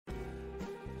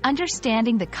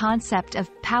understanding the concept of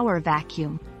power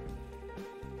vacuum.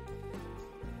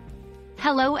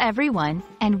 Hello everyone,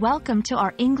 and welcome to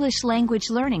our English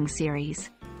language learning series.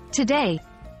 Today,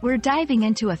 we're diving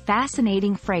into a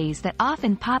fascinating phrase that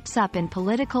often pops up in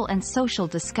political and social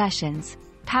discussions: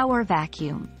 power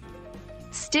vacuum.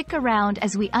 Stick around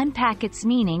as we unpack its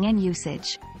meaning and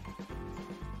usage.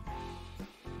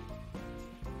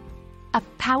 A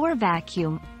power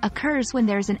vacuum occurs when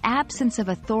there's an absence of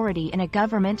authority in a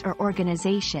government or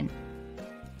organization.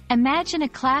 Imagine a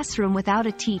classroom without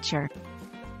a teacher.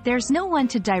 There's no one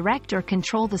to direct or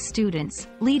control the students,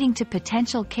 leading to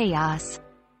potential chaos.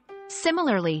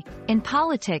 Similarly, in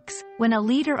politics, when a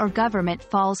leader or government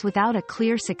falls without a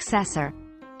clear successor,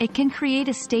 it can create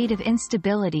a state of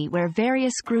instability where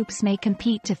various groups may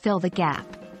compete to fill the gap.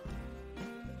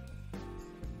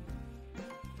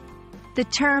 The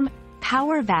term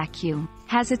power vacuum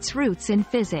has its roots in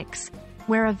physics,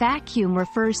 where a vacuum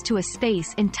refers to a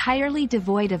space entirely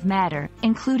devoid of matter,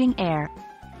 including air.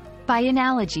 By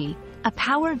analogy, a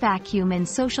power vacuum in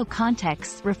social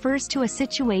contexts refers to a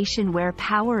situation where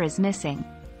power is missing.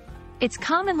 It's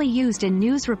commonly used in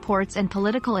news reports and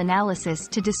political analysis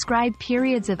to describe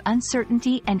periods of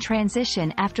uncertainty and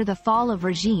transition after the fall of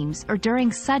regimes or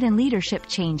during sudden leadership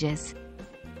changes.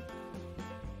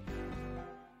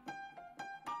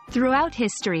 Throughout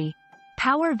history,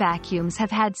 power vacuums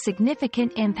have had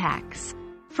significant impacts.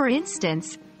 For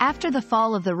instance, after the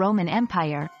fall of the Roman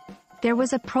Empire, there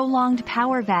was a prolonged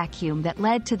power vacuum that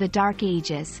led to the Dark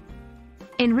Ages.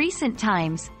 In recent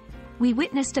times, we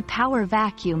witnessed a power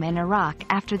vacuum in Iraq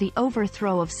after the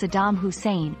overthrow of Saddam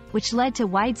Hussein, which led to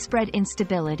widespread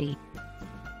instability.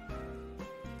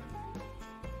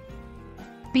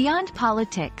 Beyond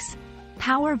politics,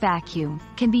 power vacuum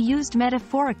can be used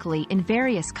metaphorically in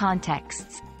various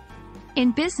contexts.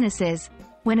 In businesses,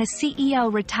 when a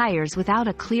CEO retires without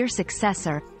a clear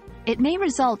successor, it may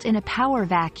result in a power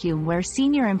vacuum where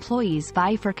senior employees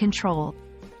vie for control.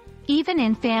 Even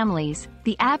in families,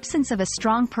 the absence of a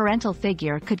strong parental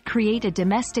figure could create a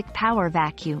domestic power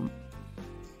vacuum.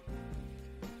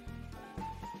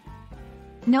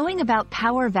 Knowing about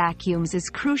power vacuums is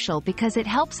crucial because it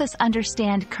helps us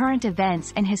understand current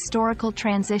events and historical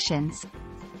transitions.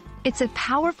 It's a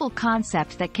powerful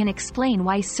concept that can explain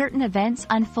why certain events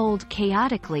unfold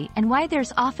chaotically and why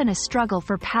there's often a struggle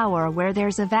for power where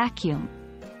there's a vacuum.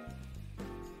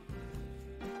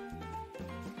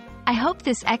 I hope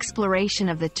this exploration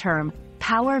of the term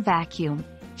power vacuum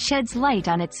sheds light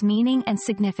on its meaning and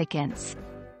significance.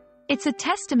 It's a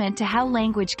testament to how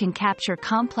language can capture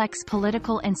complex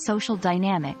political and social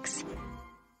dynamics.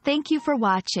 Thank you for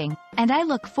watching, and I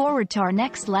look forward to our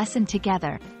next lesson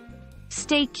together.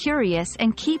 Stay curious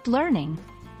and keep learning.